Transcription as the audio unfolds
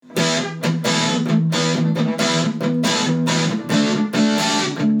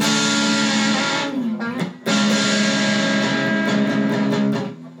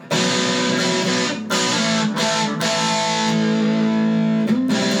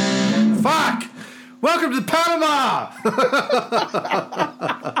welcome to Panama.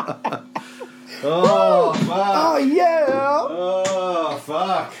 Oh, fuck. Oh, yeah. Oh,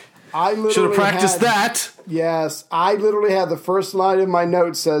 fuck. I literally should have practiced that. Yes. I literally had the first line of my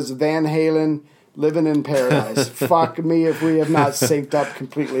note says Van Halen living in paradise. Fuck me if we have not synced up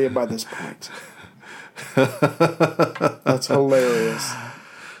completely by this point. That's hilarious.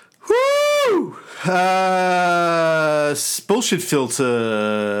 Woo! Bullshit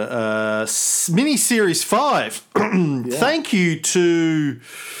Filter mini series 5. Yeah. Thank you to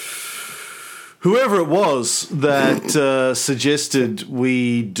whoever it was that suggested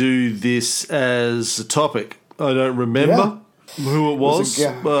we do this as a topic. I don't remember who it was,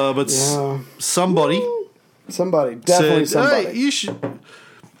 but somebody. Somebody, definitely said, somebody. Hey, you should.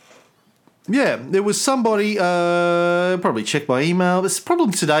 Yeah, there was somebody, probably check my email. The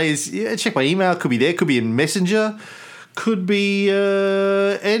problem today is, check my email. Could be there, could be in Messenger, could be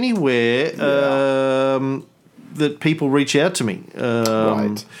anywhere that people reach out to me.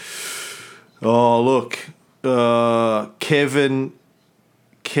 Right. Oh, look, Kevin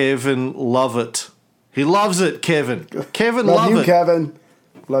Lovett. He loves it, Kevin. Kevin Lovett.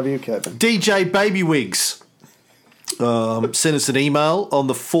 Love you, Kevin. DJ Baby Wigs. Sent us an email on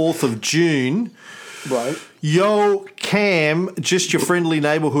the 4th of June. Right. Yo, Cam, just your friendly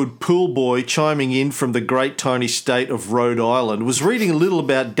neighbourhood pool boy chiming in from the great tiny state of Rhode Island. Was reading a little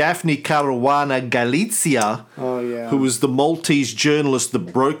about Daphne Caruana Galizia, who was the Maltese journalist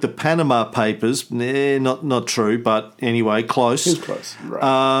that broke the Panama Papers. Not true, but anyway, close. It was close,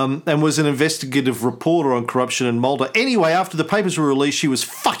 right. And was an investigative reporter on corruption in Malta. Anyway, after the papers were released, she was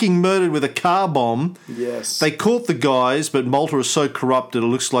fucking murdered with a car bomb. Yes. They caught the guys, but Malta is so corrupt that it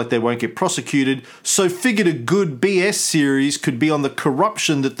looks like they won't get prosecuted. So figured a good BS series could be on the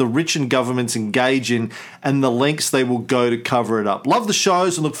corruption that the rich and governments engage in and the lengths they will go to cover it up. Love the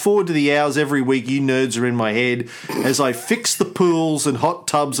shows and look forward to the hours every week you nerds are in my head as I fix the pools and hot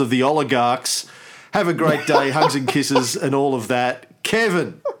tubs of the oligarchs. Have a great day, hugs and kisses and all of that.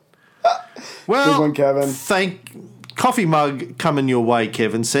 Kevin. Well, good one, Kevin. Coffee mug coming your way,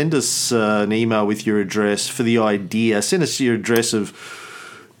 Kevin. Send us an email with your address for the idea. Send us your address of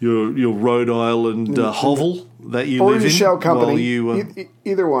your Rhode Island hovel that you live in. Or your shell company.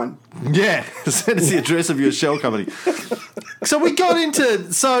 Either one. Yeah, send us the address of your shell company. So we got into...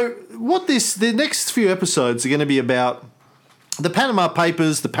 the next few episodes are going to be about the Panama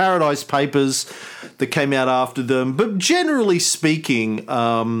Papers, the Paradise Papers that came out after them. But generally speaking...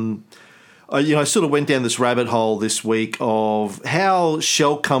 I sort of went down this rabbit hole this week of how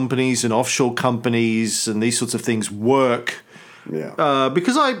shell companies and offshore companies and these sorts of things work. Yeah.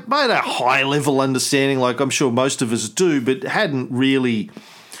 Because I had a high-level understanding, like I'm sure most of us do, but hadn't really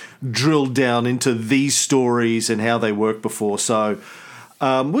drilled down into these stories and how they work before. So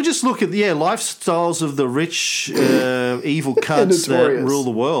we'll just look at lifestyles of the rich, evil cunts that rule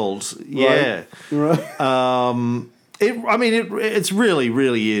the world. Yeah. Right. It's really,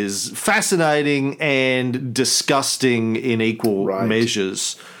 really is fascinating and disgusting in equal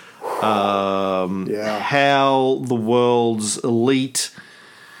measures. How the world's elite,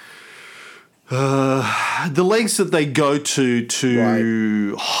 the lengths that they go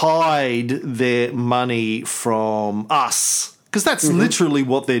to hide their money from us, because that's literally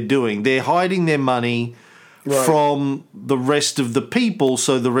what they're doing. They're hiding their money from the rest of the people,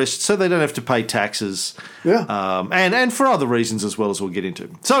 so they don't have to pay taxes. Yeah, and for other reasons as well, as we'll get into.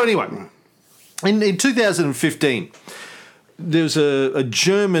 So anyway, in 2015. There's a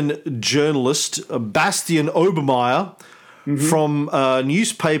German journalist, Bastian Obermayer, from a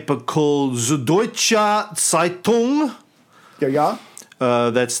newspaper called Süddeutsche Zeitung. Yeah.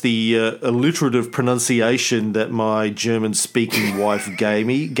 That's the alliterative pronunciation that my German-speaking wife gave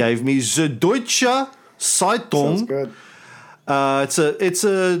me. Süddeutsche Zeitung. Sounds good. It's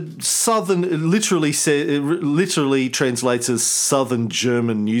a southern. It literally translates as Southern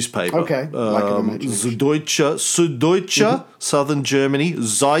German newspaper. Okay. Süddeutsche, Southern Germany,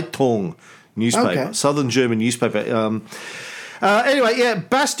 Zeitung newspaper, Okay. Southern German newspaper. Anyway,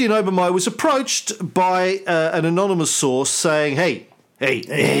 Bastian Obermayer was approached by an anonymous source saying, "Hey,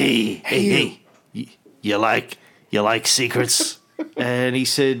 you like secrets?" And he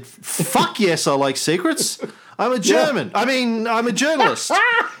said, "Fuck yes, I like secrets. I'm a German. Yeah. I'm a journalist."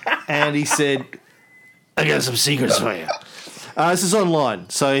 And he said, "I got some secrets for you." This is online,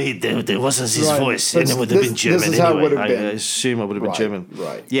 so there wasn't his voice, and it would have been German this is how it would anyway. have been. I assume it would have been German.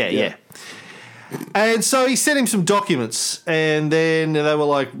 Right. Yeah. And so he sent him some documents, and then they were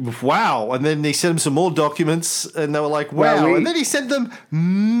like, "Wow!" And then he sent him some more documents, and they were like, "Wow!" And then he sent them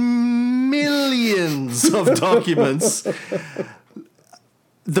millions of documents.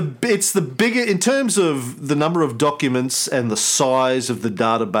 It's the bigger in terms of the number of documents and the size of the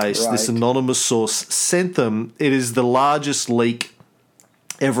database. Right. This anonymous source sent them. It is the largest leak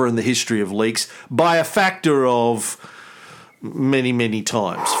ever in the history of leaks by a factor of many, many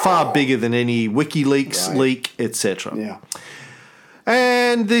times. Far bigger than any WikiLeaks leak, etc. Yeah.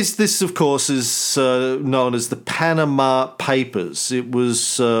 And this, of course, is known as the Panama Papers. It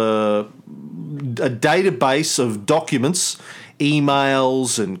was a database of documents,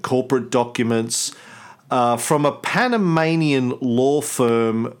 emails and corporate documents from a Panamanian law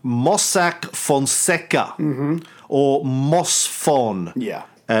firm, Mossack Fonseca, or MOSFON,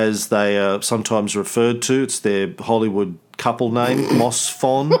 as they are sometimes referred to. It's their Hollywood couple name,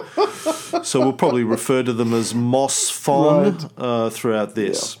 MOSFON. So we'll probably refer to them as MOSFON throughout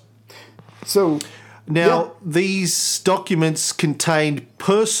this. Yeah. So now, these documents contained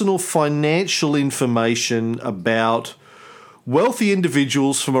personal financial information about wealthy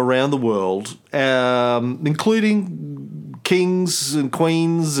individuals from around the world, including kings and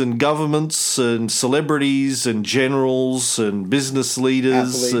queens and governments and celebrities and generals and business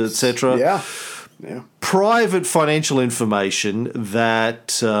leaders, etc. Yeah. Private financial information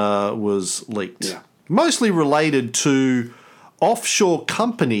that was leaked. Yeah. Mostly related to offshore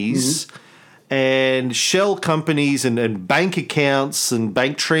companies and shell companies and bank accounts and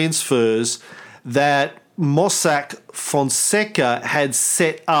bank transfers that Mossack Fonseca had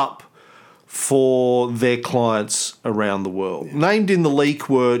set up for their clients around the world. Yeah. Named in the leak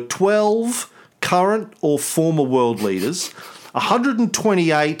were 12 current or former world leaders,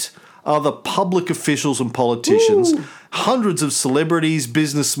 128 other public officials and politicians, hundreds of celebrities,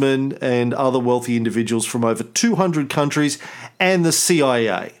 businessmen, and other wealthy individuals from over 200 countries, and the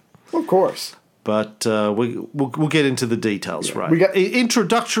CIA. Of course. But we'll get into the details, right?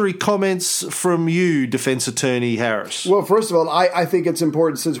 Introductory comments from you, Defense Attorney Harris. Well, first of all, I think it's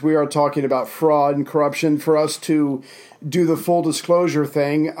important, since we are talking about fraud and corruption, for us to do the full disclosure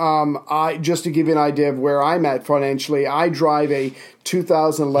thing. Just to give you an idea of where I'm at financially, I drive a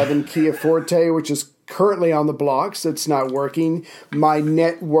 2011 Kia Forte, which is currently on the blocks. It's not working. My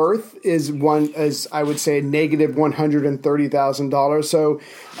net worth is I would say, a negative $130,000. So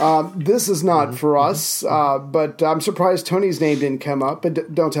this is not for us. But I'm surprised Tony's name didn't come up.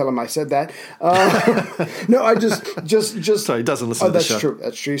 But don't tell him I said that. No, I just. Sorry, he doesn't listen to the show. That's true.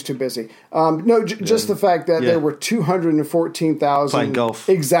 That's true. He's too busy. Just the fact that there were 214,000 playing golf.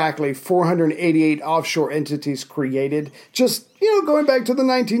 Exactly, 488 offshore entities created. Just going back to the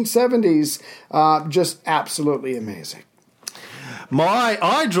 1970s. Just absolutely amazing.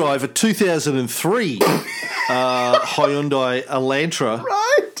 I drive a 2003 Hyundai Elantra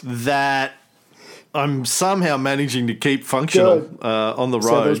that I'm somehow managing to keep functional on the road.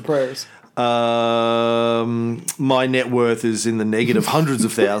 Say those prayers. My net worth is in the negative hundreds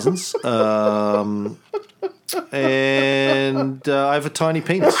of thousands. And I have a tiny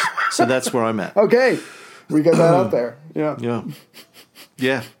penis. So that's where I'm at. Okay. We got that out there.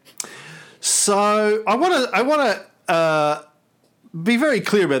 Yeah. So I want to be very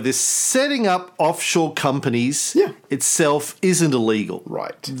clear about this. Setting up offshore companies itself isn't illegal.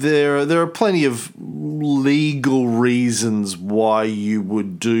 Right. There are plenty of legal reasons why you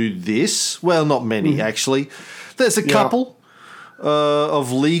would do this. Well, not many, actually. There's a couple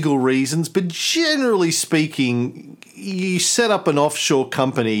of legal reasons, but generally speaking, you set up an offshore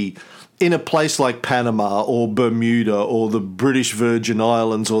company in a place like Panama or Bermuda or the British Virgin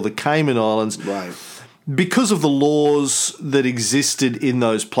Islands or the Cayman Islands, because of the laws that existed in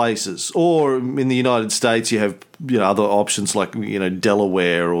those places. Or in the United States, you have other options like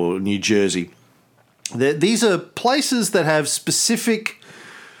Delaware or New Jersey. These are places that have specific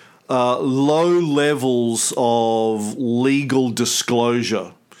low levels of legal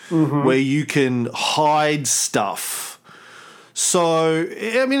disclosure where you can hide stuff. So,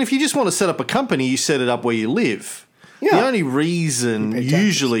 I mean, if you just want to set up a company, you set it up where you live. Yeah. The only reason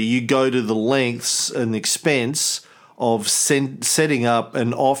usually you go to the lengths and expense of setting up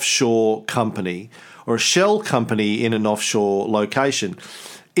an offshore company or a shell company in an offshore location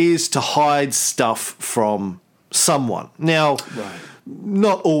is to hide stuff from someone. Now,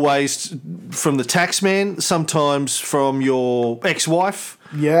 not always from the tax man, sometimes from your ex-wife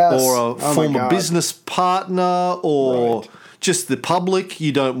or a former business partner or just the public.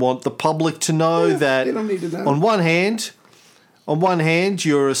 You don't want the public to know that. They don't need to know. On one hand,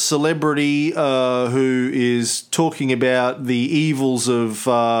 you're a celebrity who is talking about the evils of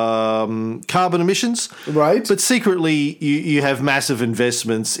carbon emissions. Right. But secretly, you have massive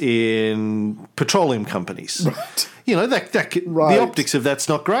investments in petroleum companies. Right. The optics of that's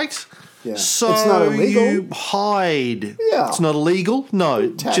not great. Yeah. So it's not illegal. you hide. Yeah. It's not illegal.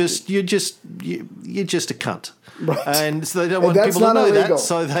 No, Tacky. you're just a cunt. Right. And so they don't want that's people to not know illegal. that.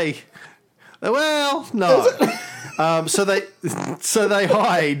 So so they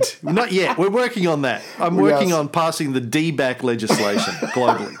hide. Not yet. We're working on that. I'm working on passing the DBAC legislation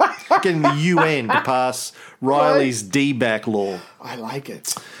globally, getting the UN to pass Riley's DBAC law. I like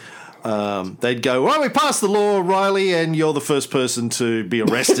it. They'd go, well, we passed the law, Riley, and you're the first person to be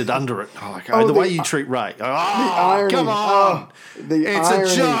arrested under it. The way you treat Ray. The irony. Come on. It's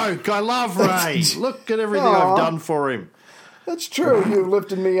irony. a joke. I love Ray. Look at everything I've done for him. That's true. You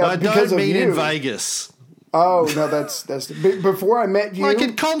lifted me up because of you. I don't mean in Vegas. Oh, no, that's before I met you. Like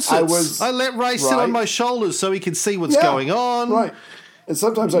in concerts. I let Ray sit on my shoulders so he can see what's going on. Right. And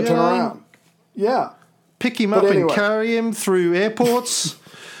sometimes I turn around. Yeah. Pick him up and carry him through airports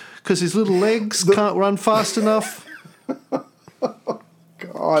because his little legs can't run fast enough.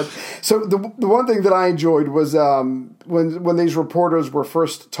 God. So the one thing that I enjoyed was when these reporters were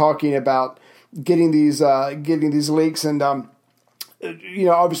first talking about getting these leaks, and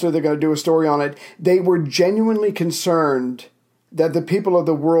obviously they're going to do a story on it. They were genuinely concerned that the people of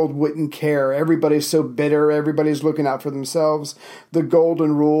the world wouldn't care. Everybody's so bitter. Everybody's looking out for themselves. The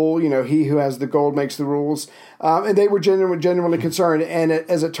golden rule, he who has the gold makes the rules. And they were genuinely concerned. And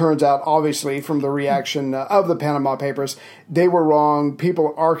as it turns out, obviously, from the reaction of the Panama Papers, they were wrong.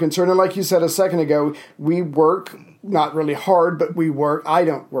 People are concerned. And like you said a second ago, we work not really hard, but we work. I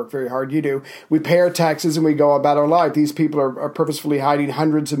don't work very hard. You do. We pay our taxes and we go about our life. These people are purposefully hiding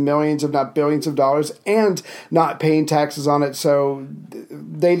hundreds of millions, if not billions of dollars, and not paying taxes on it. So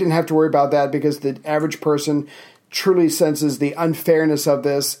they didn't have to worry about that because the average person truly senses the unfairness of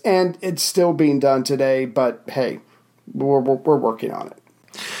this, and it's still being done today. But hey, we're working on it.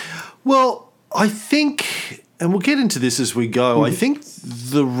 Well, I think, and we'll get into this as we go, I think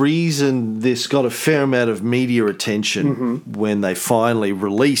the reason this got a fair amount of media attention when they finally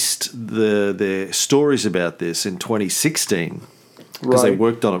released their stories about this in 2016, because they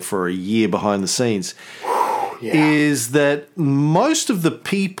worked on it for a year behind the scenes, is that most of the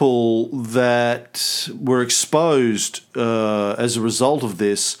people that were exposed as a result of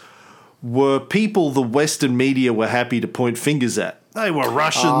this were people the Western media were happy to point fingers at. They were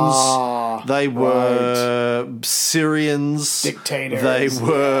Russians. They were Syrians. Dictators. They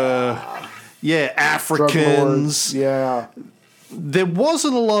were, Africans. Yeah. There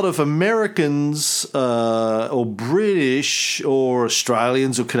wasn't a lot of Americans or British or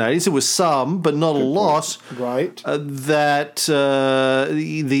Australians or Canadians. There were some, but not a lot. Right. That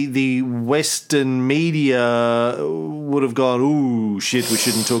the Western media would have gone, ooh, shit, we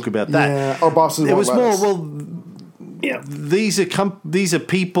shouldn't talk about that. Yeah, our bosses won't let us. These are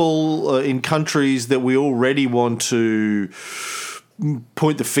people in countries that we already want to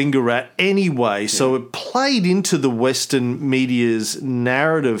point the finger at anyway. So it played into the Western media's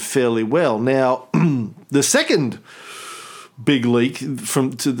narrative fairly well. Now, the second big leak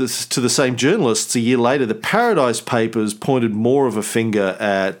to the same journalists a year later, the Paradise Papers pointed more of a finger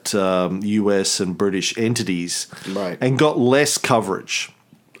at US and British entities and got less coverage.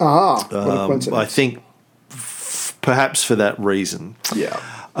 What a coincidence. I think perhaps for that reason. Yeah.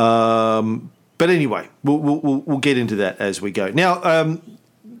 But anyway, we'll get into that as we go. Now,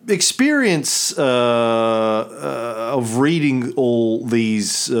 experience of reading all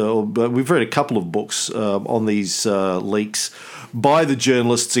these, we've read a couple of books on these leaks by the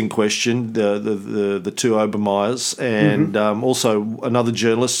journalists in question, the two Obermeyers, and also another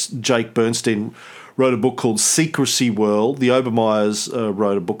journalist, Jake Bernstein, wrote a book called Secrecy World. The Obermeyers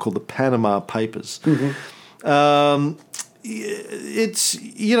wrote a book called The Panama Papers. It's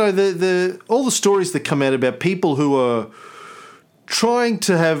all the stories that come out about people who are trying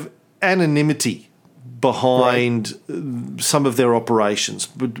to have anonymity behind some of their operations,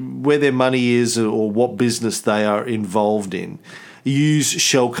 but where their money is or what business they are involved in, use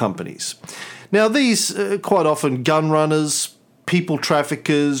shell companies. Now, these quite often gun runners, people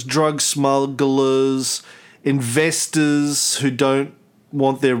traffickers, drug smugglers, investors who don't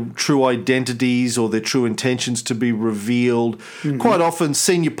want their true identities or their true intentions to be revealed. Quite often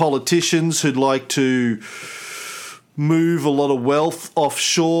senior politicians who'd like to move a lot of wealth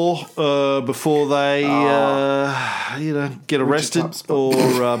offshore before they get arrested or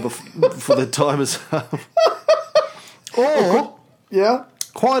before their time is up. Or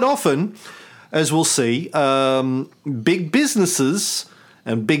quite often, as we'll see, big businesses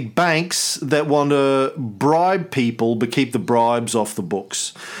and big banks that want to bribe people but keep the bribes off the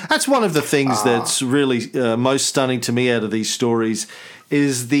books. That's one of the things that's really most stunning to me out of these stories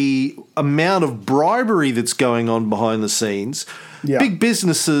is the amount of bribery that's going on behind the scenes. Yeah. Big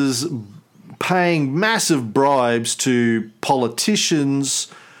businesses paying massive bribes to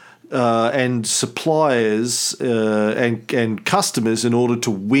politicians and suppliers and customers in order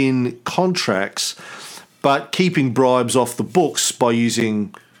to win contracts, but keeping bribes off the books by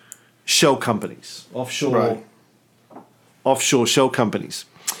using shell companies, offshore shell companies.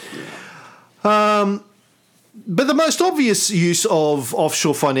 But the most obvious use of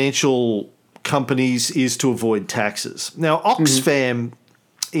offshore financial companies is to avoid taxes. Now, Oxfam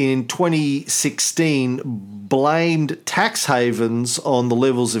in 2016 blamed tax havens on the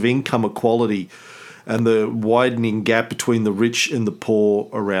levels of income equality and the widening gap between the rich and the poor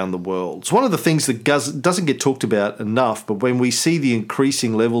around the world. It's one of the things that doesn't get talked about enough, but when we see the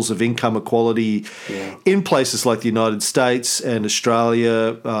increasing levels of income equality in places like the United States and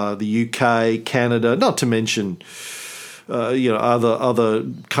Australia, the UK, Canada, not to mention other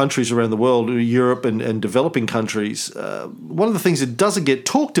countries around the world, Europe and developing countries, one of the things that doesn't get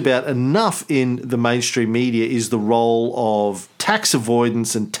talked about enough in the mainstream media is the role of tax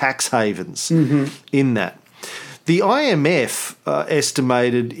avoidance and tax havens in that. The IMF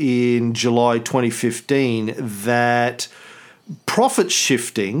estimated in July 2015 that profit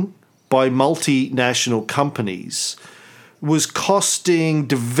shifting by multinational companies was costing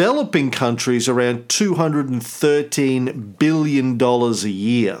developing countries around $213 billion a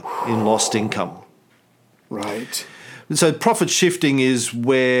year in lost income. Right. And so profit shifting is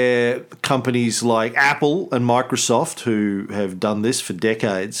where companies like Apple and Microsoft, who have done this for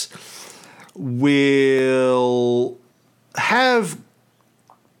decades, will have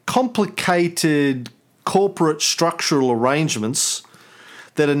complicated corporate structural arrangements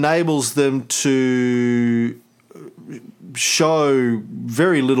that enables them to show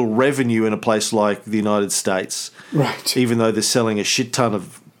very little revenue in a place like the United States, right? Even though they're selling a shit ton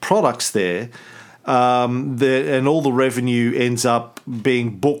of products there, and all the revenue ends up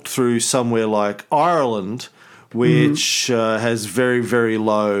being booked through somewhere like Ireland, which has very, very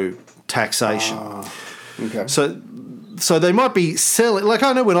low taxation. Okay. So they might be selling. Like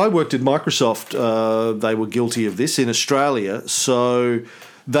I know when I worked at Microsoft, they were guilty of this in Australia. So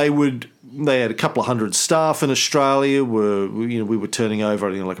they had a couple of hundred staff in Australia. We were turning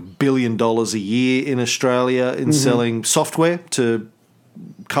over like $1 billion a year in Australia in selling software to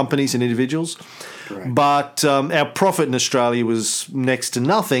companies and individuals. Right. But our profit in Australia was next to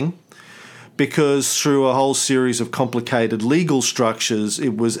nothing because through a whole series of complicated legal structures,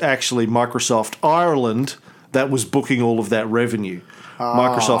 it was actually Microsoft Ireland that was booking all of that revenue.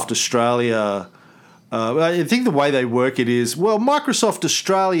 Microsoft Australia... I think the way they work it is, Microsoft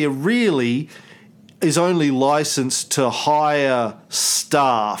Australia really is only licensed to hire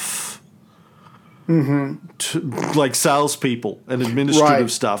staff, like salespeople and administrative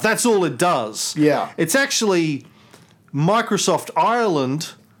staff. That's all it does. Yeah. It's actually Microsoft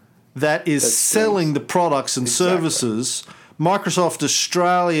Ireland that is selling the products and services. Microsoft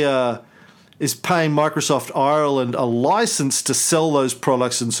Australia is paying Microsoft Ireland a license to sell those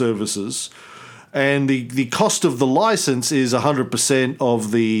products and services. And the cost of the license is 100%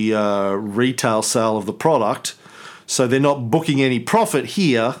 of the retail sale of the product. So they're not booking any profit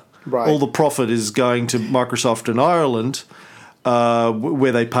here. Right. All the profit is going to Microsoft in Ireland,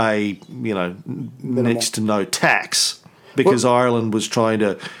 where they pay, next to no tax because Ireland was trying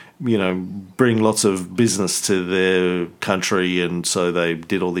to, bring lots of business to their country, and so they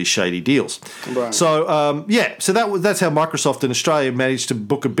did all these shady deals. Right. So so that's how Microsoft in Australia managed to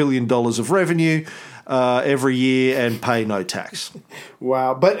book $1 billion of revenue every year and pay no tax.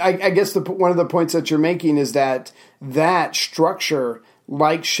 Wow! But I guess one of the points that you're making is that structure,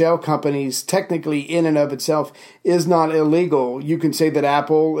 like shell companies, technically in and of itself is not illegal. You can say that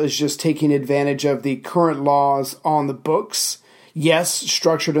Apple is just taking advantage of the current laws on the books. Yes,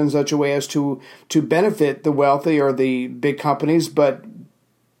 structured in such a way as to benefit the wealthy or the big companies, but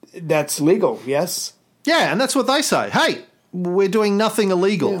that's legal, yes? Yeah, and that's what they say. Hey, we're doing nothing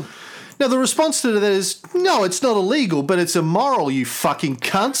illegal. Yeah. Now, the response to that is, no, it's not illegal, but it's immoral, you fucking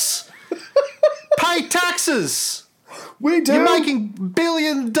cunts. Pay taxes. We do. You're making $1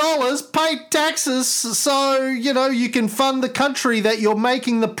 billion, pay taxes so, you can fund the country that you're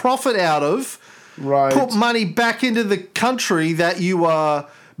making the profit out of. Right. Put money back into the country that you are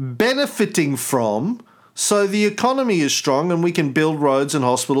benefiting from so the economy is strong and we can build roads and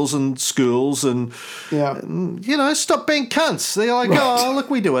hospitals and schools and stop being cunts. They're like, oh, look,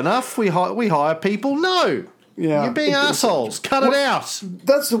 we do enough. We hire people. No. Yeah. You're being assholes. Cut it out.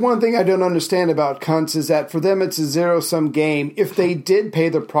 That's the one thing I don't understand about cunts is that for them it's a zero-sum game. If they did pay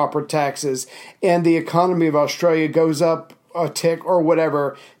the proper taxes and the economy of Australia goes up a tick or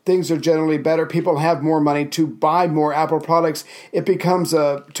whatever, things are generally better. People have more money to buy more Apple products. It becomes,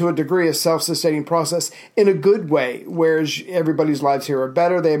 to a degree, a self-sustaining process in a good way, whereas everybody's lives here are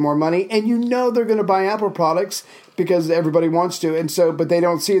better. They have more money, and they're going to buy Apple products because everybody wants to. And so, but they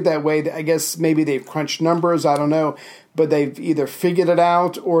don't see it that way. I guess maybe they've crunched numbers. I don't know. But they've either figured it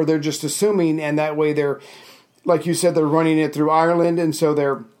out or they're just assuming, and that way they're, like you said, they're running it through Ireland, and so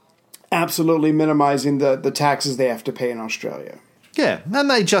they're absolutely minimizing the taxes they have to pay in Australia. Yeah, and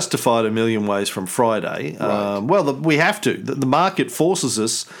they justify it a million ways from Friday. Right. We have to. The market forces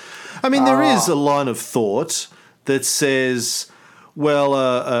us. I mean, there is a line of thought that says, well,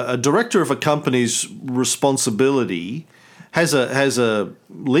 a director of a company's responsibility has a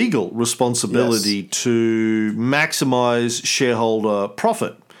legal responsibility to maximize shareholder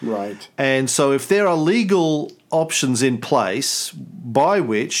profit. Right. And so if there are legal options in place by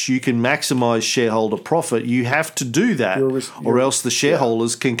which you can maximize shareholder profit, you have to do that, or else the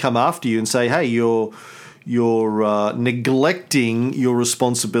shareholders can come after you and say, hey, you're neglecting your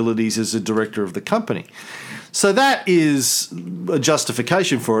responsibilities as a director of the company. So that is a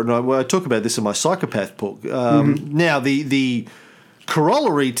justification for it. And I talk about this in my psychopath book. Now, the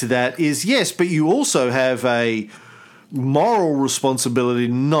corollary to that is, yes, but you also have a moral responsibility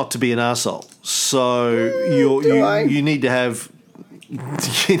not to be an arsehole. So you need to have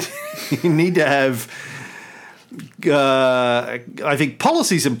I think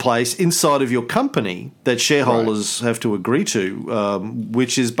policies in place inside of your company that shareholders have to agree to,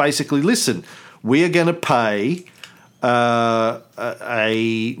 which is basically, listen, we are going to pay a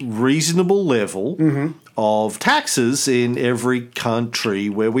reasonable level of taxes in every country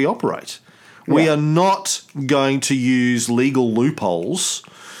where we operate. We are not going to use legal loopholes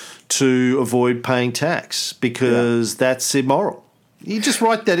to avoid paying tax because that's immoral. You just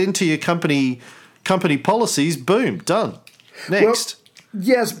write that into your company policies, boom, done. Next. Well,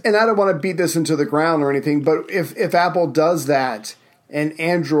 yes, and I don't want to beat this into the ground or anything, but if Apple does that and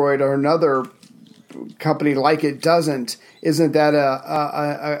Android or another company like it doesn't, isn't that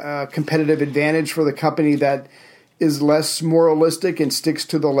a competitive advantage for the company that is less moralistic and sticks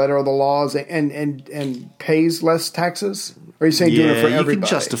to the letter of the laws and pays less taxes? Or are you saying doing it for everybody?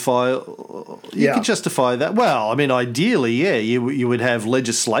 You can justify that. Well, I mean, ideally, you would have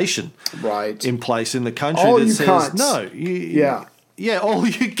legislation in place in the country all that you says cunts. No. Yeah, all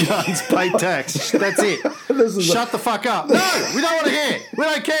you cunts pay tax. That's it. Shut the fuck up. No, we don't want to hear. We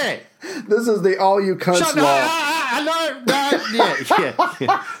don't care. This is the all you cunts law.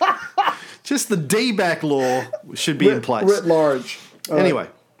 Yeah. Just the DBAC law should be in place. Writ large. Anyway,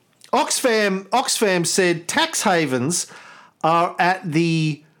 Oxfam said tax havens are at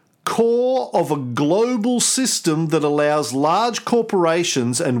the core of a global system that allows large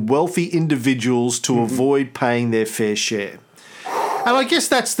corporations and wealthy individuals to avoid paying their fair share. And I guess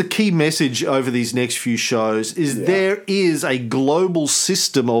that's the key message over these next few shows is there is a global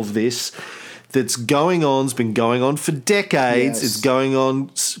system of this that's going on. It's been going on for decades. Yes. It's going on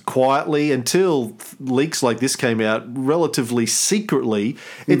quietly until leaks like this came out relatively secretly.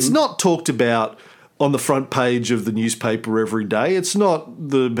 It's not talked about on the front page of the newspaper every day. It's not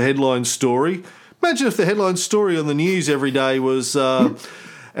the headline story. Imagine if the headline story on the news every day was...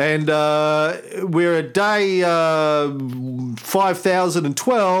 And we're at day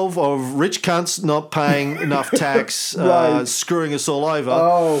 5,012 of rich cunts not paying enough tax, screwing us all over.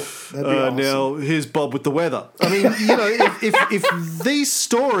 Oh, that'd be awesome. Now, here's Bob with the weather. I mean, if these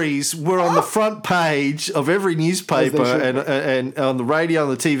stories were on the front page of every newspaper and on the radio, on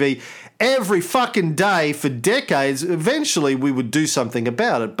the TV, every fucking day for decades, eventually we would do something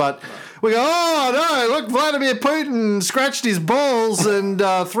about it. But... we go, oh, no, look, Vladimir Putin scratched his balls and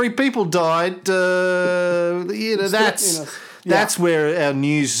 3 people died. That's where our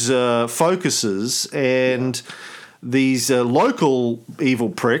news focuses. And these local evil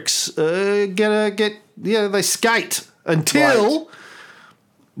pricks they skate until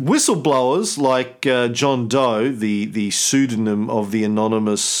whistleblowers like John Doe, the pseudonym of the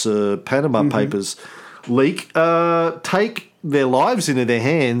anonymous Panama Papers leak, take their lives into their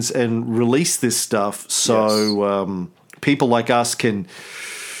hands and release this stuff so people like us can,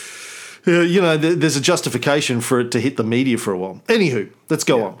 there's a justification for it to hit the media for a while. Anywho, let's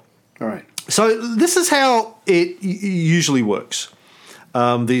go on. All right. So this is how it usually works,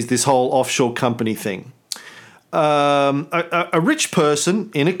 this whole offshore company thing. A rich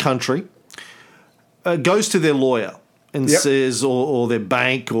person in a country goes to their lawyer and says, or their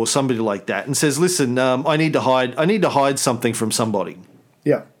bank or somebody like that, and says, listen, I need to hide something from somebody.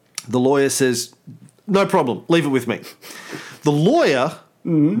 Yeah. The lawyer says, no problem, leave it with me. The lawyer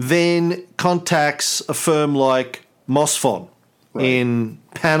then contacts a firm like Mosfon in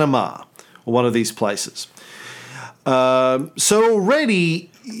Panama or one of these places. So already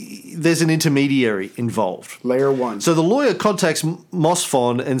there's an intermediary involved. Layer one. So the lawyer contacts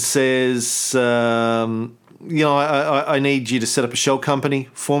Mosfon and says, I need you to set up a shell company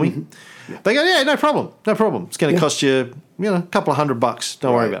for me. Mm-hmm. Yeah. They go, yeah, no problem. It's going to cost you, a couple of $100.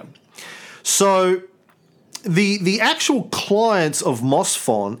 Don't worry about it. So the actual clients of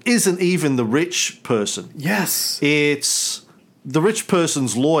Mosfon isn't even the rich person. Yes. It's the rich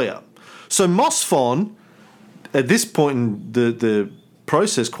person's lawyer. So Mosfon, at this point in the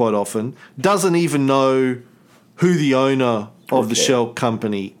process quite often, doesn't even know who the owner of the shell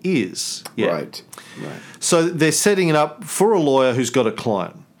company is. Yeah. Right. So they're setting it up for a lawyer who's got a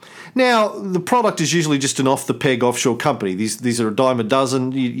client. Now, the product is usually just an off-the-peg offshore company. These are a dime a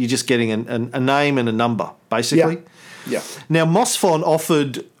dozen. You're just getting a name and a number, basically. Yeah. Now, Mosfon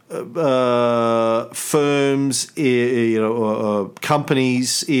offered firms,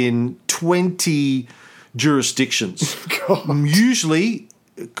 companies in 20 jurisdictions. Usually,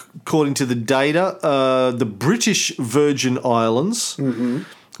 according to the data, the British Virgin Islands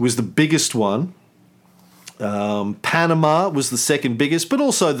was the biggest one. Panama was the second biggest, but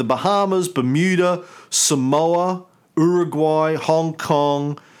also the Bahamas, Bermuda, Samoa, Uruguay, Hong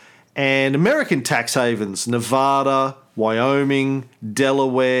Kong, and American tax havens, Nevada, Wyoming,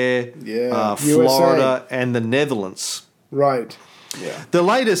 Delaware, Florida, and the Netherlands. Right. Yeah. The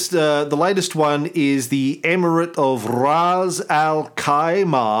latest one is the Emirate of Ras Al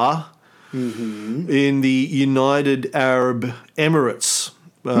Khaimah in the United Arab Emirates.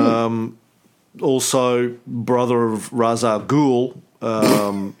 Also, brother of Ra's al Ghul.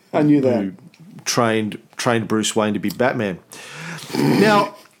 I knew that. Who trained Bruce Wayne to be Batman.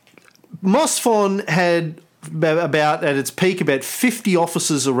 Now, Mosfon had at its peak about 50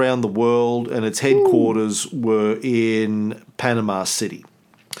 offices around the world, and its headquarters were in Panama City.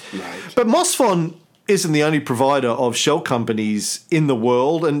 Right. But Mosfon isn't the only provider of shell companies in the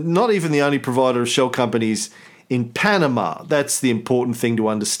world, and not even the only provider of shell companies in Panama. That's the important thing to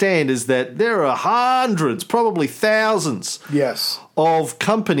understand, is that there are hundreds, probably thousands of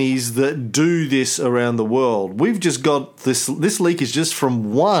companies that do this around the world. We've just got this leak is just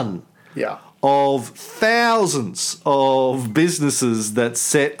from one of thousands of businesses that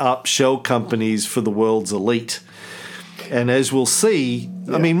set up shell companies for the world's elite. And as we'll see,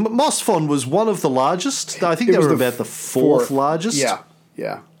 I mean, Mosfon was one of the largest. I think they were about the fourth largest.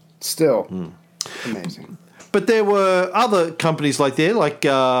 Yeah. Still amazing. But there were other companies like the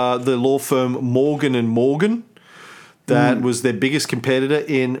law firm Morgan & Morgan. That was their biggest competitor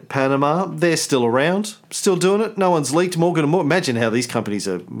in Panama. They're still around, still doing it. No one's leaked. Morgan & Morgan. Imagine how these companies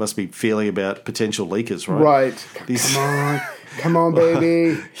must be feeling about potential leakers, right? Right. Come on,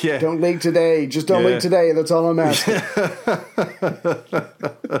 baby. Don't leak today. Just don't leak today. That's all I'm asking.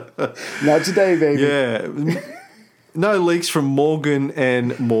 Not today, baby. Yeah. No leaks from Morgan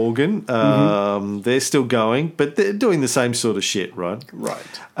 & Morgan. They're still going, but they're doing the same sort of shit, right?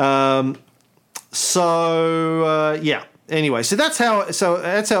 Right. Anyway, so that's how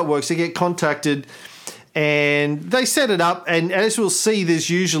it works. They get contacted, and they set it up. And as we'll see, there's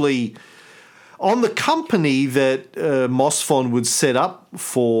usually on the company that Mosfon would set up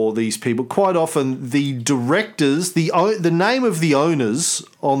for these people. Quite often, the directors, the name of the owners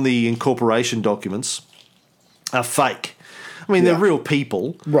on the incorporation documents are fake. I mean, they're real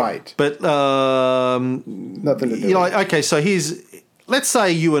people. Right. But, nothing to do with it. Okay, so let's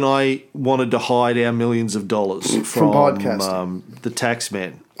say you and I wanted to hide our millions of dollars from podcasting. The tax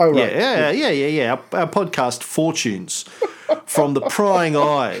man. Oh, right. Yeah. Our podcast fortunes from the prying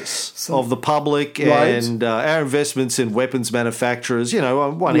eyes of the public and our investments in weapons manufacturers.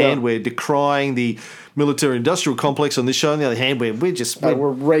 On one hand, we're decrying the military-industrial complex on this show. On the other hand, we're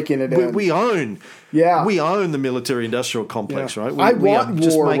raking it in. We own the military-industrial complex, right? I want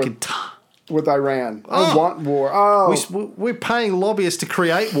war with Iran. I want war. We're paying lobbyists to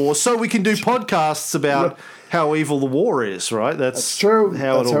create war so we can do podcasts about how evil the war is, right? That's true.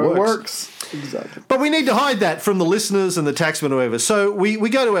 That's how it works. Exactly. But we need to hide that from the listeners and the taxmen or whoever. So we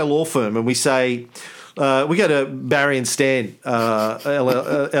go to our law firm and we say, we go to Barry and Stan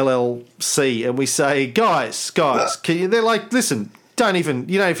LLC, and we say, guys, can you? They're like, listen, you don't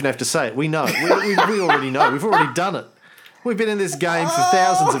even have to say it. We know. We already know. We've already done it. We've been in this game for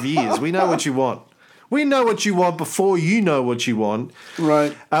thousands of years. We know what you want. We know what you want before you know what you want.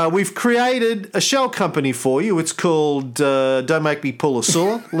 Right. We've created a shell company for you. It's called Don't Make Me Pull a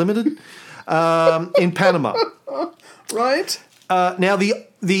Saw Limited in Panama. Right. Now,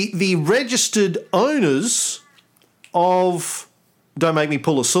 the registered owners of Don't Make Me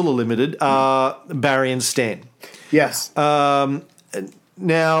Pull a Sula Limited are Barry and Stan. Yes. Now,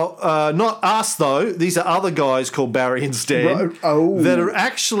 not us though. These are other guys called Barry and Stan that are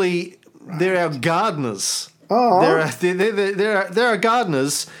actually they're our gardeners. Oh, They're our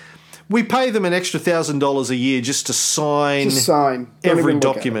gardeners. We pay them an extra $1,000 a year just to sign every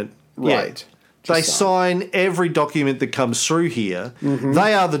document. Right. Yeah. They sign every document that comes through here. Mm-hmm.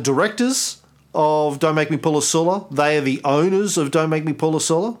 They are the directors of Don't Make Me Pull a Sula. They are the owners of Don't Make Me Pull a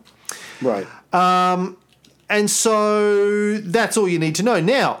Sula. Right. And so that's all you need to know.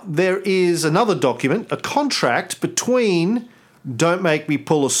 Now, there is another document, a contract between Don't Make Me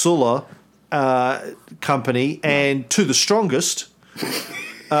Pull a Sula company and To the Strongest,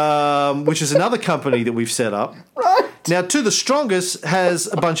 which is another company that we've set up. Right. Now, To the Strongest has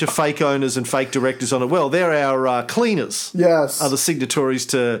a bunch of fake owners and fake directors on it. Well, they're our cleaners. Yes. Are the signatories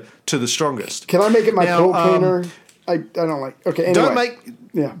to the Strongest. Can I make it my pool cleaner? I don't like. Okay. Anyway.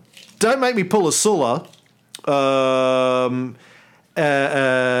 Don't Make Me Pull a Sula.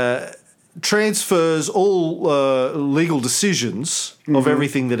 Transfers all legal decisions of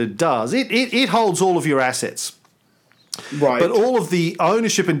everything that it does. It holds all of your assets. Right. But all of the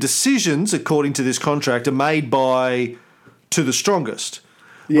ownership and decisions, according to this contract, are made by To the Strongest,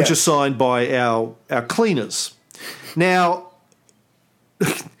 which are signed by our cleaners. Now,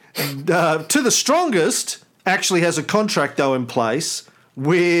 To the Strongest actually has a contract, though, in place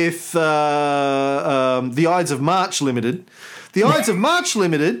with the Ides of March Limited. The Ides of March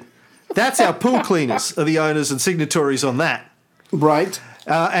Limited, that's our pool cleaners, are the owners and signatories on that. Right.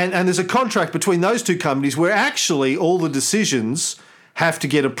 And there's a contract between those two companies where actually all the decisions have to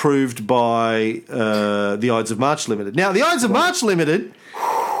get approved by the Ides of March Limited. Now, the Ides of March Limited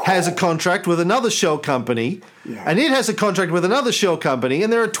has a contract with another shell company, and it has a contract with another shell company,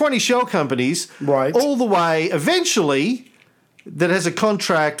 and there are 20 shell companies all the way eventually that has a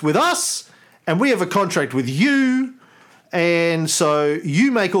contract with us, and we have a contract with you. And so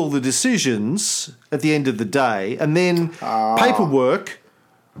you make all the decisions at the end of the day, and then paperwork.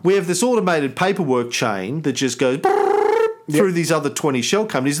 We have this automated paperwork chain that just goes through these other 20 shell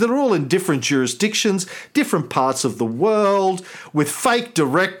companies that are all in different jurisdictions, different parts of the world, with fake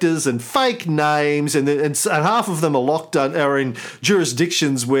directors and fake names, and half of them are in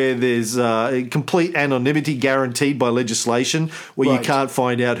jurisdictions where there's complete anonymity guaranteed by legislation, where you can't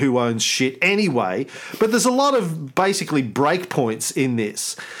find out who owns shit anyway. But there's a lot of basically breakpoints in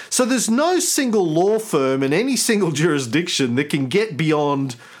this. So there's no single law firm in any single jurisdiction that can get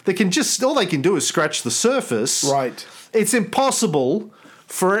beyond. All they can do is scratch the surface. Right. It's impossible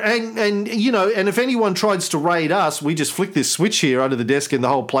and if anyone tries to raid us, we just flick this switch here under the desk and the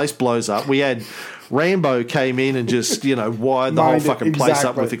whole place blows up. We had Rambo came in and just, wired the whole fucking place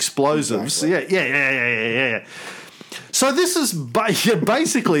up with explosives. Exactly. Yeah. So this is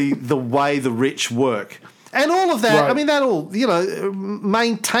basically the way the rich work. And all of that, I mean, that all,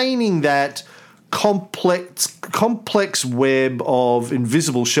 maintaining that complex web of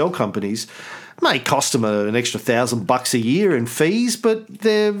invisible shell companies may cost them an extra $1,000 a year in fees, but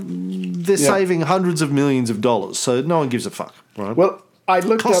they're saving hundreds of millions of dollars, so no one gives a fuck. Right? Well, I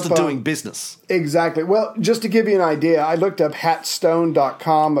looked cost up of doing business. Exactly. Well, just to give you an idea, I looked up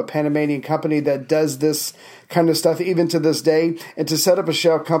Hatstone.com, a Panamanian company that does this kind of stuff even to this day. And to set up a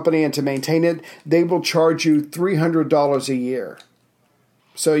shell company and to maintain it, they will charge you $300 a year.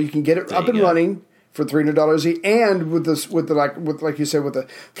 So you can get it up and running for $300 a year, and with like you said, with the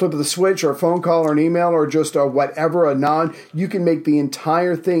flip of the switch or a phone call or an email or just you can make the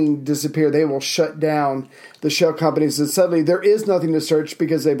entire thing disappear. They will shut down the shell companies, and suddenly there is nothing to search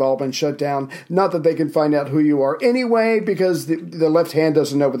because they've all been shut down. Not that they can find out who you are anyway, because the left hand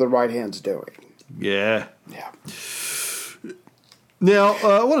doesn't know what the right hand's doing. Yeah. Now,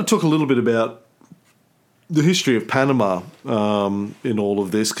 I want to talk a little bit about the history of Panama in all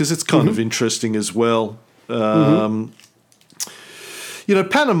of this, because it's kind of interesting as well.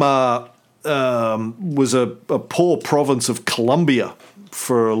 Panama was a poor province of Colombia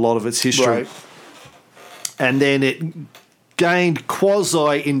for a lot of its history. Right. And then it gained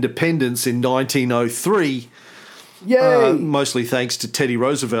quasi-independence in 1903. Yay! Mostly thanks to Teddy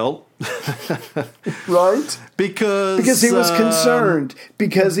Roosevelt. Right? Because he was concerned.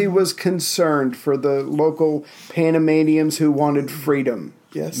 Because he was concerned for the local Panamanians who wanted freedom.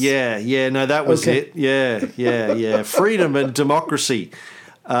 Yes. Yeah. No, that was it. Yeah. Freedom and democracy.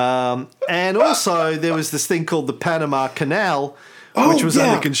 And also there was this thing called the Panama Canal, which was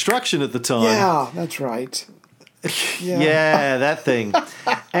under construction at the time. Yeah, that's right. Yeah, that thing.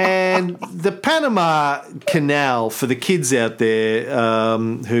 And the Panama Canal, for the kids out there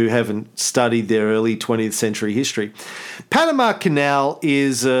who haven't studied their early 20th century history, Panama Canal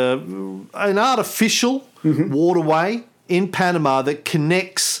is an artificial waterway in Panama that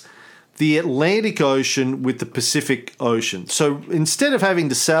connects the Atlantic Ocean with the Pacific Ocean. So instead of having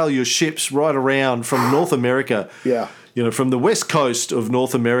to sail your ships right around from North America, from the west coast of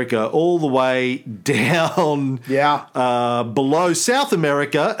North America all the way down below South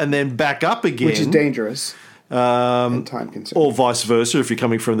America and then back up again. Which is dangerous and time-consuming. Or vice versa if you're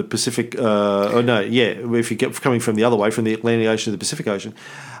coming from the Pacific. If you're coming from the other way, from the Atlantic Ocean to the Pacific Ocean.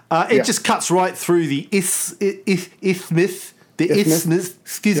 It just cuts right through the isthmus. The isthmus.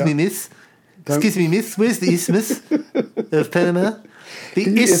 Excuse me, miss. Excuse me, miss. Where's the isthmus of Panama?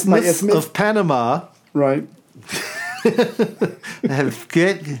 The isthmus of Panama. Right. I have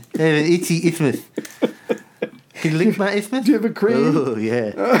an itchy isthmus. Can you lick my isthmus? Do you have a cream? Oh,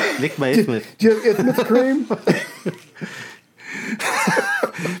 yeah. Lick my isthmus. Do you have isthmus cream?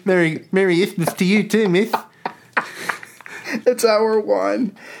 Merry Isthmus to you too, miss. It's hour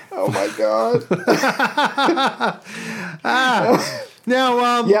one. Oh, my God.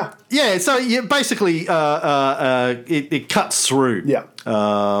 So basically it cuts through. Yeah.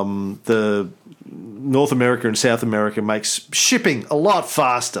 The North America and South America makes shipping a lot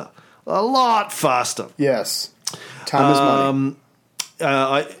faster. Yes. Time is money.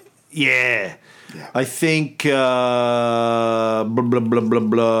 I think blah, blah, blah, blah,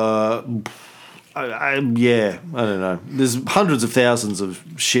 blah. I don't know. There's hundreds of thousands of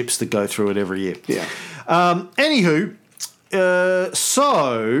ships that go through it every year. Yeah. Anywho,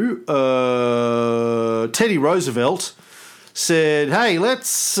 Teddy Roosevelt said, hey,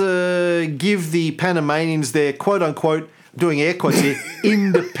 let's give the Panamanians their quote-unquote, doing air quotes here,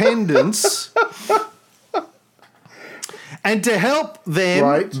 independence. And to help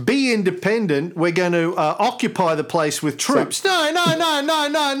them be independent, we're going to occupy the place with troops. No.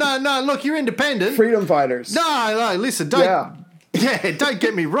 Look, you're independent. Freedom fighters. No, listen, don't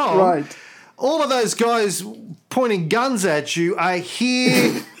get me wrong. Right. All of those guys pointing guns at you are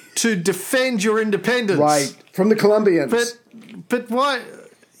here to defend your independence. Right. From the Colombians. But why?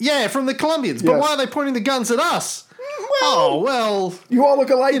 Yeah, from the Colombians. But why are they pointing the guns at us? Well. You all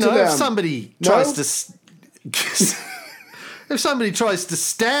look alike to them. If somebody tries to... If somebody tries to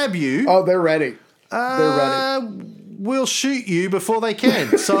stab you... Oh, they're ready. They're ready. We'll shoot you before they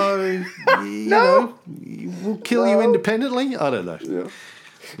can. So, you know, we'll kill you independently. I don't know.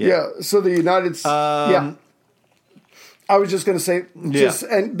 Yeah. So the United States... I was just going to say,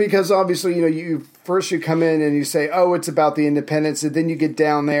 and because obviously, you come in and you say, oh, it's about the independence, and then you get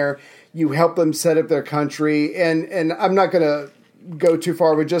down there, you help them set up their country, and I'm not going to go too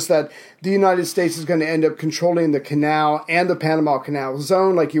far, but just that the United States is going to end up controlling the canal and the Panama Canal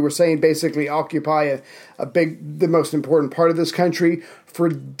Zone, like you were saying, basically occupy the most important part of this country for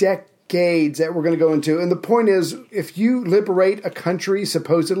decades that we're going to go into. And the point is, if you liberate a country,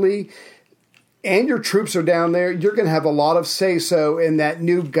 supposedly, and your troops are down there, you're going to have a lot of say-so in that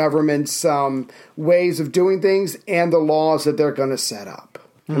new government's ways of doing things and the laws that they're going to set up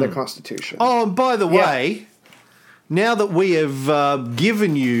in the Constitution. Oh, and by the way... Now that we have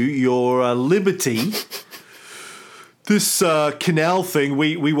given you your liberty, this canal thing,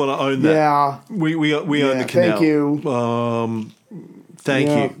 we want to own that. Yeah. We own the canal. Thank you. Thank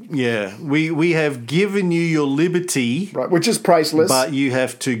you. Yeah. We have given you your liberty. Right, which is priceless. But you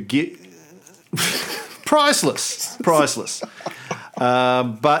have to get... Priceless.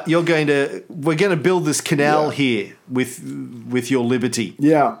 But we're going to build this canal here with your liberty.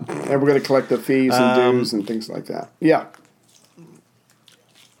 Yeah, and we're going to collect the fees and dues and things like that. Yeah.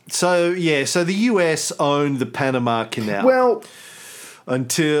 So the US owned the Panama Canal. Well,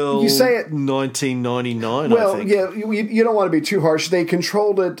 until you say it, 1999, well, I think. Yeah, you don't want to be too harsh. They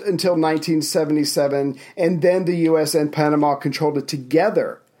controlled it until 1977, and then the US and Panama controlled it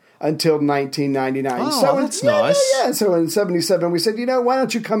together until 1999. Oh, that's nice. Yeah. So in 77, we said, why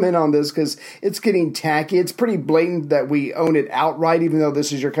don't you come in on this? Because it's getting tacky. It's pretty blatant that we own it outright, even though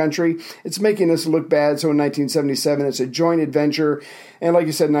this is your country. It's making us look bad. So in 1977, it's a joint adventure. And like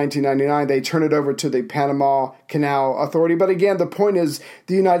you said, in 1999, they turn it over to the Panama Canal Authority. But again, the point is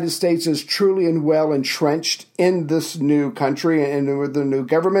the United States is truly and well entrenched in this new country and with the new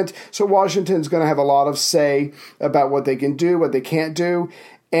government. So Washington's going to have a lot of say about what they can do, what they can't do.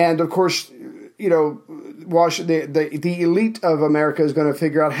 And, of course, the elite of America is going to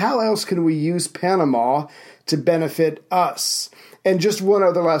figure out how else can we use Panama to benefit us. And just one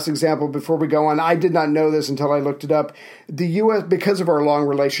other last example before we go on. I did not know this until I looked it up. The U.S., because of our long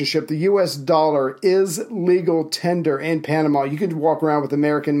relationship, the U.S. dollar is legal tender in Panama. You can walk around with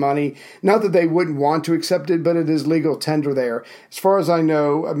American money. Not that they wouldn't want to accept it, but it is legal tender there. As far as I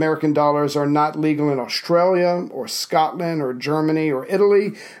know, American dollars are not legal in Australia or Scotland or Germany or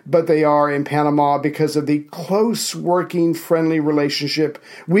Italy, but they are in Panama because of the close working, friendly relationship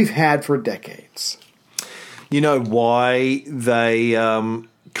we've had for decades. You know why they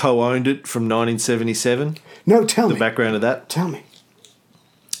co-owned it from 1977? No, tell me. The background of that? Tell me.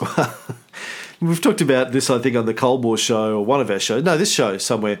 We've talked about this, I think, on the Cold War show, or one of our shows. No, this show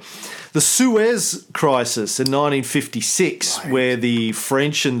somewhere. The Suez Crisis in 1956, where the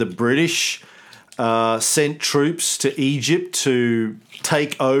French and the British sent troops to Egypt to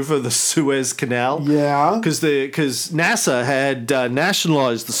take over the Suez Canal. Yeah. Because NASA had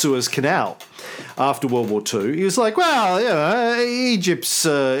nationalised the Suez Canal after World War II. He was like, well, Egypt's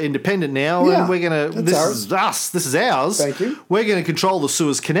independent now, and we're going to, this is ours. Thank you. We're going to control the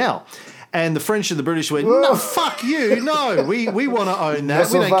Suez Canal. And the French and the British went, no, fuck you, no, we want to own that.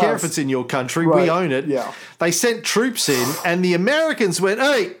 We don't care if it's in your country, we own it. Yeah. They sent troops in, and the Americans went,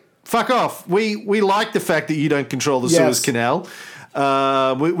 hey, fuck off. We like the fact that you don't control the Suez Canal.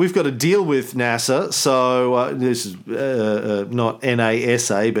 We've got to deal with NASA, so this is not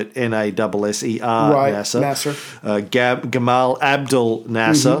NASA, but NASSER, NASA. Gamal Abdel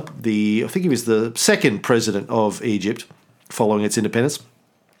Nasser, I think he was the second president of Egypt following its independence.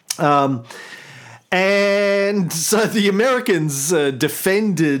 And so the Americans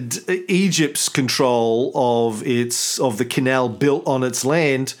defended Egypt's control of the canal built on its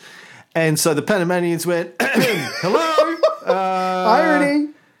land, and so the Panamanians went, hello. Irony,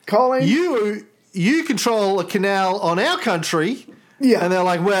 calling. You control a canal on our country. Yeah. And they're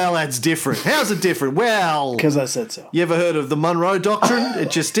like, well, that's different. How's it different? Well, because I said so. You ever heard of the Monroe Doctrine?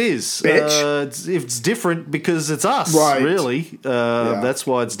 It just is. Bitch. It's different because it's us, really. That's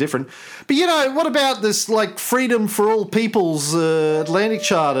why it's different. But, what about this, Freedom for All People's Atlantic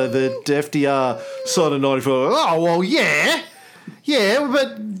Charter that FDR signed in 94? Oh, well, yeah. Yeah,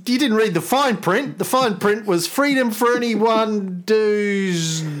 but you didn't read the fine print. The fine print was freedom for anyone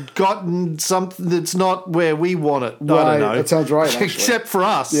who's gotten something that's not where we want it. Right, I don't know. that sounds right, actually. Except for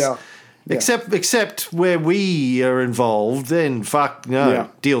us. Yeah. Except where we are involved, then fuck no,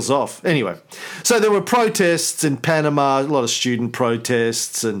 deal's off. Anyway, so there were protests in Panama, a lot of student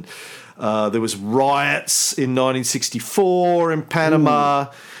protests, and there was riots in 1964 in Panama.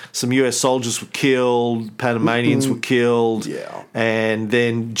 Some US soldiers were killed, Panamanians were killed, and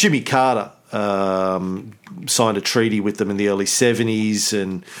then Jimmy Carter signed a treaty with them in the early 70s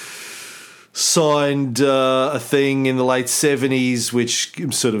and signed a thing in the late 70s which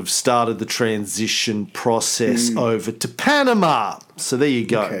sort of started the transition process over to Panama. So there you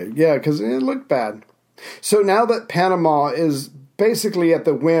go. Okay. Yeah, because it looked bad. So now that Panama is basically at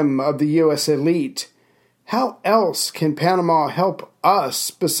the whim of the U.S. elite, how else can Panama help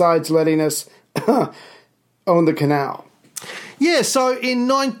us besides letting us own the canal? Yeah, so in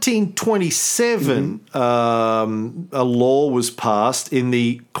 1927, a law was passed in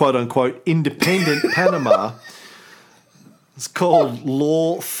the quote-unquote independent Panama. It's called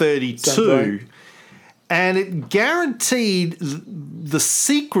Law 32, and it guaranteed the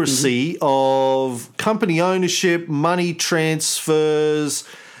secrecy of company ownership, money transfers.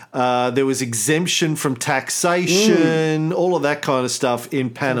 There was exemption from taxation, all of that kind of stuff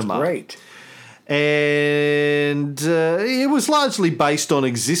in Panama. That's great. And it was largely based on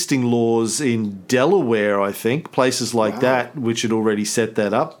existing laws in Delaware, I think, places like that, which had already set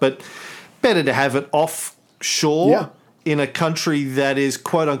that up. But better to have it offshore in a country that is,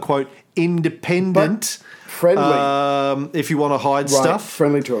 quote-unquote, independent. But friendly. If you want to hide stuff.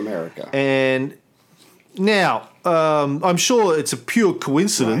 Friendly to America. And now, I'm sure it's a pure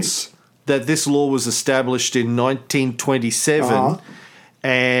coincidence that this law was established in 1927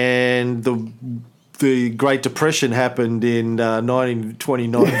 and the Great Depression happened in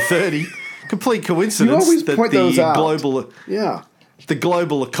 1929-30. Complete coincidence that the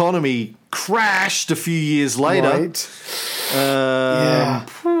global economy crashed a few years later.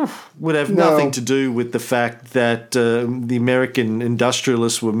 Would have nothing to do with the fact that the American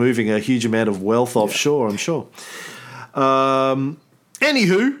industrialists were moving a huge amount of wealth offshore, I'm sure.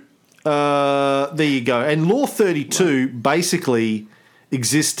 Anywho, there you go. And Law 32 basically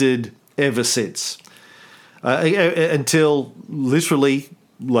existed ever since, until literally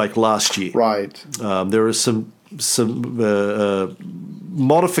like last year. Right. There are some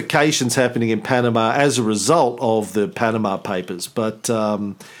modifications happening in Panama as a result of the Panama Papers. But,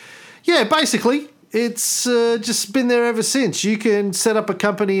 basically, it's just been there ever since. You can set up a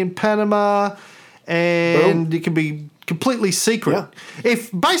company in Panama, and it can be completely secret. Yeah.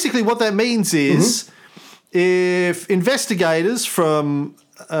 If basically what that means is, if investigators from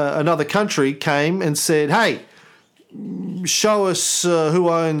another country came and said, "Hey, show us who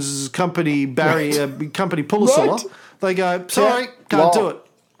owns company company Pulisala," Right. they go, "Sorry, can't do it.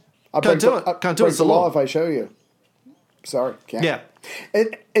 Can't do it. Can't do it. It's the law if I show you. Sorry, can't." Yeah.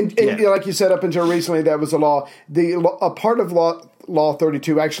 And like you said, up until recently, that was a law. A part of Law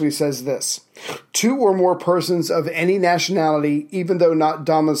 32 actually says this: 2 or more persons of any nationality, even though not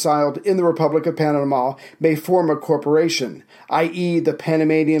domiciled in the Republic of Panama, may form a corporation, i.e. the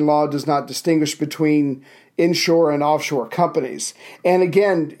Panamanian law does not distinguish between inshore and offshore companies. And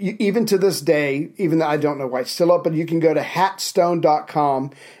again, even to this day, even though I don't know why it's still up, but you can go to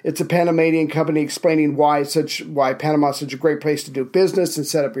hatstone.com. It's a Panamanian company explaining why Panama is such a great place to do business and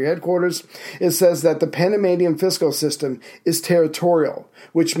set up your headquarters. It says that the Panamanian fiscal system is territorial,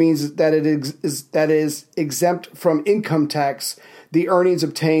 which means that it is exempt from income tax the earnings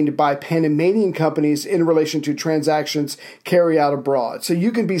obtained by Panamanian companies in relation to transactions carried out abroad. So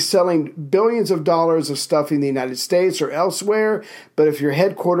you can be selling billions of dollars of stuff in the United States or elsewhere, but if your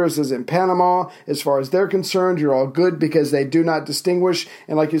headquarters is in Panama, as far as they're concerned, you're all good because they do not distinguish.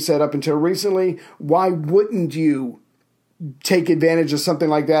 And like you said, up until recently, why wouldn't you take advantage of something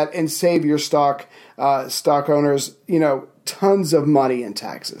like that and save your stock owners, tons of money in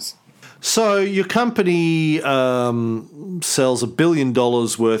taxes? So your company sells $1 billion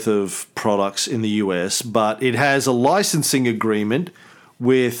worth of products in the US, but it has a licensing agreement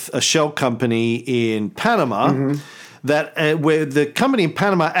with a shell company in Panama that where the company in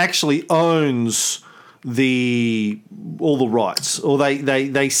Panama actually owns all the rights, or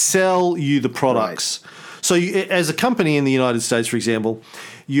they sell you the products. Right. So as a company in the United States, for example,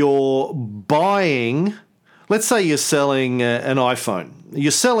 you're buying. Let's say you're selling an iPhone.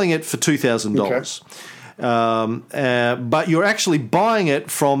 You're selling it for $2,000. Okay. But you're actually buying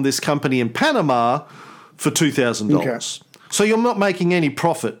it from this company in Panama for $2,000. Okay. So you're not making any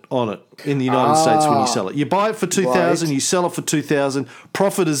profit on it in the United States when you sell it. You buy it for $2,000, you sell it for $2,000.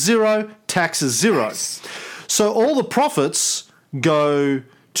 Profit is zero, tax is zero. Nice. So all the profits go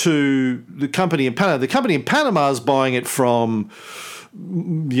to the company in Panama. The company in Panama is buying it from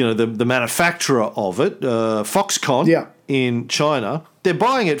the manufacturer of it, Foxconn in China. They're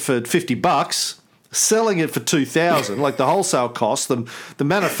buying it for $50, selling it for $2,000, like the wholesale cost, the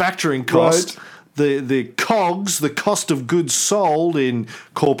manufacturing cost, the COGS, the cost of goods sold in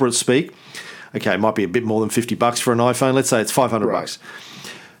corporate speak. Okay, it might be a bit more than $50 for an iPhone. Let's say it's $500.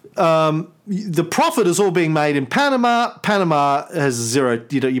 The profit is all being made in Panama. Panama has zero.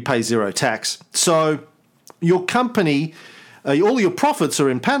 You pay zero tax. So your company. All your profits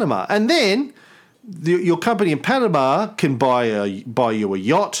are in Panama, and then your company in Panama can buy you a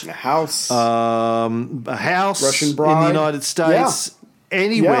yacht, a house, Russian bride. In the United States,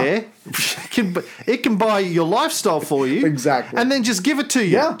 anywhere. Yeah. It can buy your lifestyle for you, exactly, and then just give it to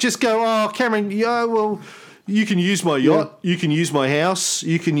you. Yeah. Just go, Cameron. You can use my yacht, you can use my house,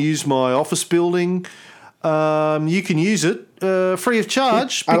 you can use my office building. You can use it free of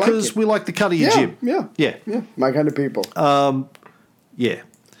charge because we like the cut of your jib. Yeah. My kind of people. Yeah.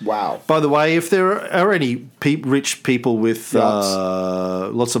 Wow. By the way, if there are any rich people with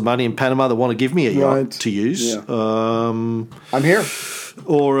lots of money in Panama that want to give me a yacht to use, I'm here.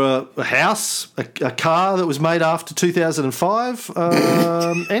 Or a house, a car that was made after 2005,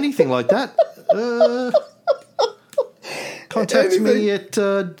 anything like that. Contact me at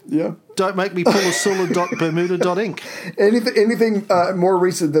don'tmakemepulasula.bermuda.inc. Anything more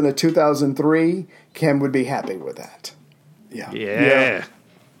recent than a 2003, Cam would be happy with that. Yeah.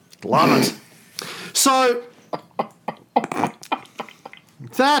 Love it. So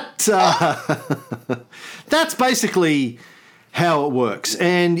that's basically how it works.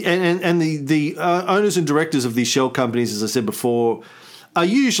 And the owners and directors of these shell companies, as I said before, are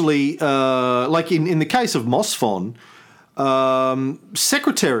usually, like in the case of Mosfon,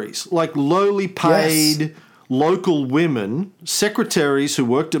 secretaries, like lowly paid local women, secretaries who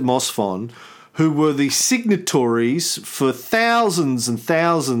worked at Mosfon, who were the signatories for thousands and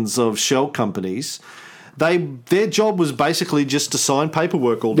thousands of shell companies. Their job was basically just to sign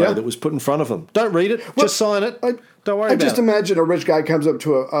paperwork all day that was put in front of them. Don't read it, just sign it. Don't worry about it. I just imagine a rich guy comes up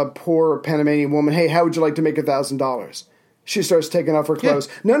to a poor Panamanian woman, hey, how would you like to make $1,000? She starts taking off her clothes.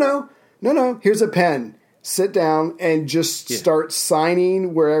 No, here's a pen. Sit down and just start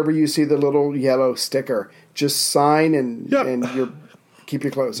signing wherever you see the little yellow sticker. Just sign and keep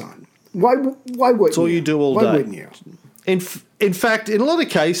your clothes on. Why wouldn't That's all you do all day. Why wouldn't you? In fact, in a lot of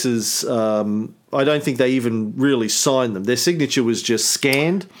cases, I don't think they even really signed them. Their signature was just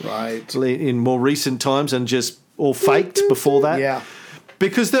scanned, right, in more recent times, and just all faked before that. Yeah.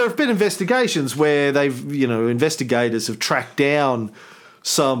 Because there have been investigations where investigators have tracked down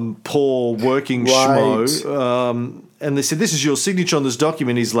some poor working schmo, and they said, "This is your signature on this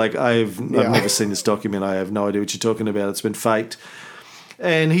document." He's like, "I've never seen this document. I have no idea what you're talking about. It's been faked."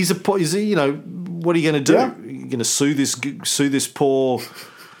 And he's what are you going to do? Yeah. You're going to sue this poor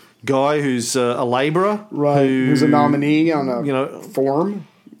guy who's a labourer, right? Who's a nominee on a form?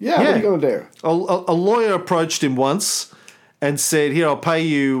 Yeah. What are you going to do? A lawyer approached him once and said, "Here, I'll pay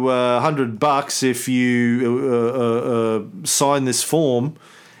you $100 if you sign this form."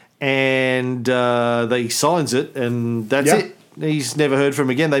 And he signs it, and that's it. He's never heard from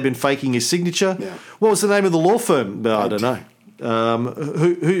him again. They've been faking his signature. Yeah. What was the name of the law firm? I don't know.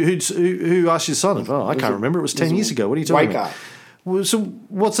 Who asked you to sign it? Oh, I can't remember. It was 10 years ago. What are you talking about? Well, so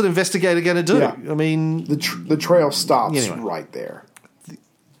what's an investigator going to do? Yeah. I mean, the trail stops right there.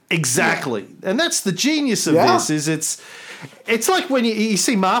 Exactly, and that's the genius of this. Is it's like when you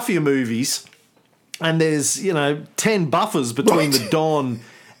see mafia movies, and there's 10 buffers between the Don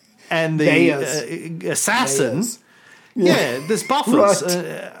and the assassin. Yeah, there's buffers.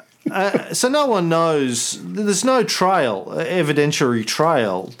 Right. So no one knows. There's no evidentiary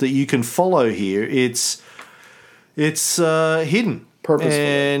trail that you can follow here. It's hidden. Purposefully.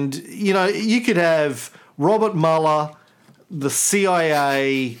 And, you could have Robert Mueller, the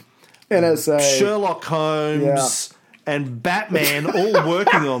CIA, NSA, Sherlock Holmes, and Batman all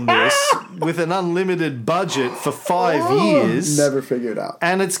working on this with an unlimited budget for 5 years. Never figured out.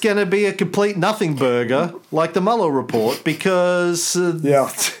 And it's going to be a complete nothing burger like the Mueller report because...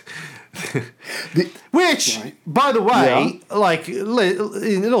 Which, by the way,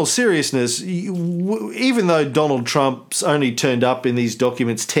 in all seriousness, even though Donald Trump's only turned up in these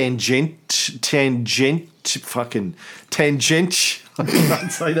documents tangent, I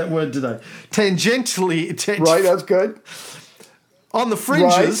can't say that word today. Tangentially. Right, that's good. On the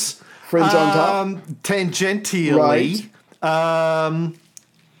fringes. Right. Fringe on top. Tangentially. Right.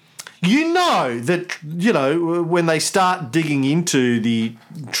 When they start digging into the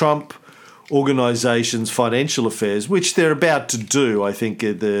Trump organization's financial affairs, which they're about to do, I think,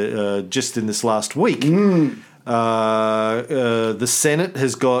 just in this last week. The Senate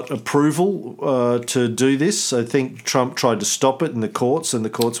has got approval to do this. I think Trump tried to stop it in the courts, and the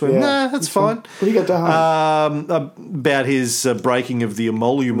courts went, "Nah, that's fine." What do you got to hide? About his breaking of the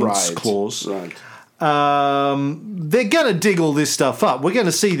emoluments clause. Right. They're going to dig all this stuff up. We're going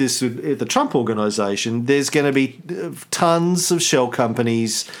to see this at the Trump organization. There's going to be tons of shell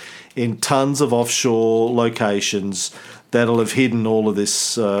companies in tons of offshore locations that'll have hidden all of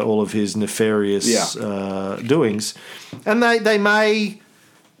this, all of his nefarious doings. And they may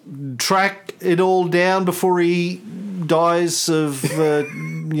track it all down before he dies of,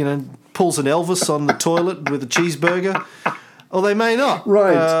 pulls an Elvis on the toilet with a cheeseburger. Or they may not.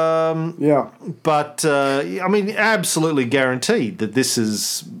 Right. But, absolutely guaranteed that this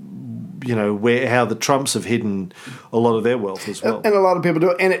is, how the Trumps have hidden a lot of their wealth as well. And a lot of people do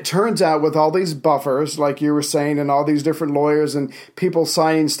it. And it turns out with all these buffers, like you were saying, and all these different lawyers and people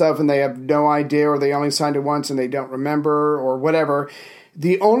signing stuff and they have no idea, or they only signed it once and they don't remember or whatever,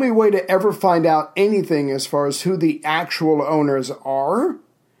 the only way to ever find out anything as far as who the actual owners are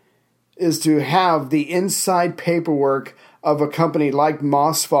is to have the inside paperwork of a company like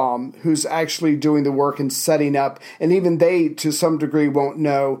Mossack, who's actually doing the work and setting up, and even they, to some degree, won't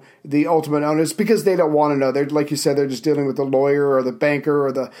know the ultimate owners because they don't want to know. They're, like you said, they're just dealing with the lawyer or the banker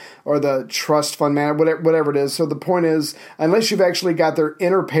or the trust fund man, whatever it is. So the point is, unless you've actually got their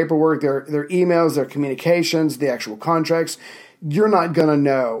inner paperwork, their emails, their communications, the actual contracts, you're not going to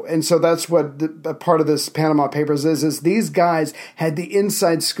know. And so that's what a part of this Panama Papers is these guys had the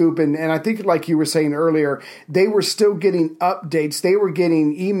inside scoop. And I think, like you were saying earlier, they were still getting updates. They were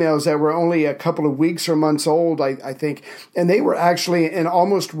getting emails that were only a couple of weeks or months old, I think. And they were actually in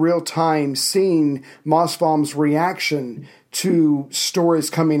almost real time seeing Mossack's reaction to stories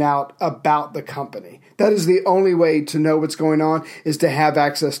coming out about the company. That is the only way to know what's going on, is to have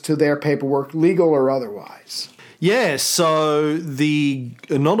access to their paperwork, legal or otherwise. Yeah, so the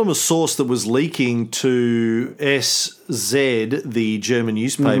anonymous source that was leaking to SZ, the German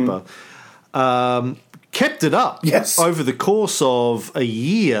newspaper, kept it up over the course of a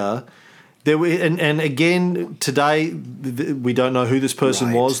year. There were, and again, today, we don't know who this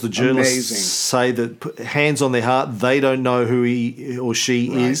person was. The journalists say that, hands on their heart, they don't know who he or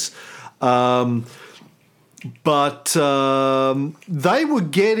she is. But they were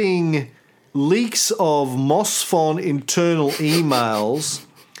getting leaks of Mosfon internal emails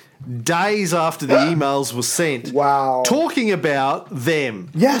days after the emails were sent. Wow. Talking about them.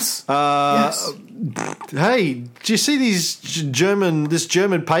 Yes. Yes. Hey, do you see this German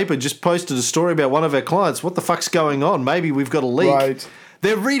paper just posted a story about one of our clients? What the fuck's going on? Maybe we've got a leak. Right.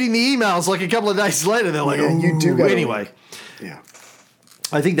 They're reading the emails like a couple of days later. They're like, Yeah, you do get anyway. Yeah.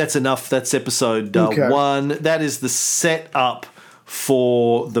 I think that's enough. That's episode 1. That is the setup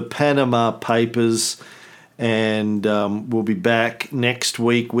for the Panama Papers. And we'll be back next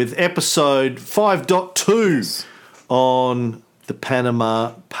week with episode 5.2 on the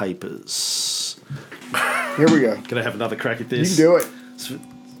Panama Papers. Here we go. Gonna have another crack at this. You can do it.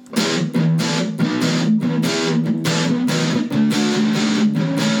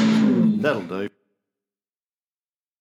 That'll do.